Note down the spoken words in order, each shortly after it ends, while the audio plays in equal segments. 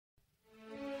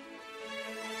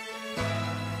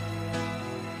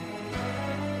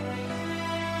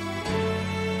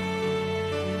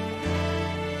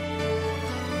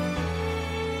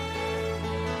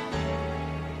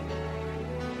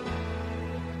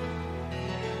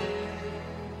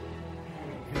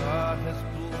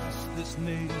this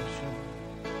nation.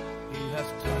 He has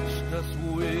touched us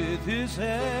with his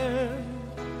hand.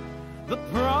 The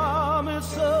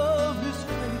promise of his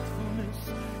faithfulness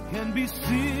can be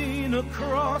seen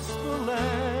across the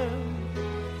land.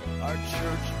 Our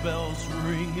church bells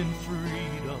ring in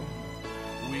freedom.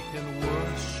 We can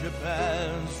worship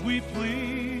as we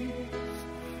please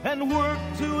and work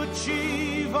to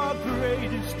achieve our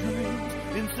greatest dreams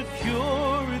in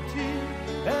security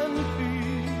and peace.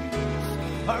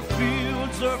 Our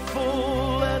fields are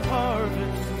full at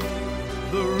harvest.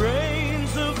 The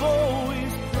rains have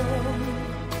always come.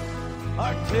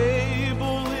 Our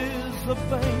table is a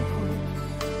banquet.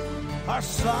 Our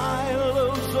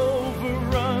silos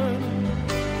overrun.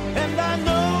 And I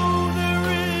know there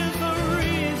is a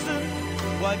reason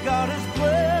why God has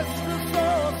blessed us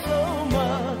all so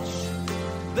much.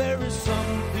 There is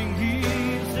something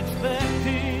he's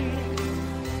expecting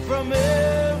from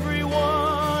every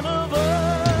one of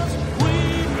us.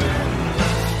 We've been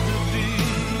blessed to be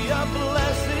a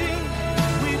blessing.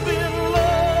 We've been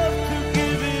loved to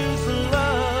give his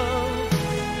love,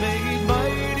 made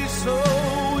mighty so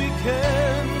we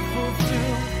can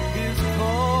fulfill his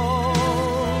call.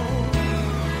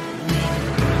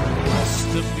 We've been blessed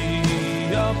to be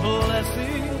a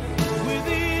blessing with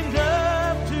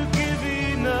enough to give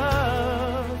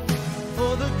enough.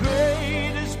 For the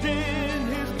greatest in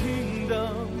his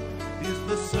kingdom is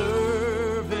the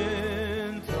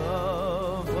servant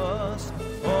of us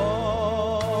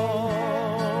all.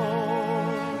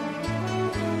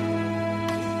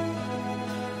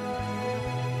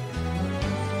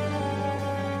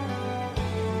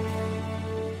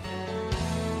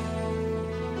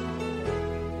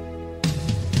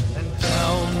 And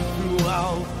down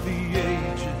throughout the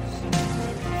ages,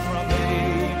 from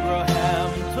Abraham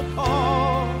to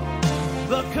Paul,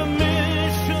 the command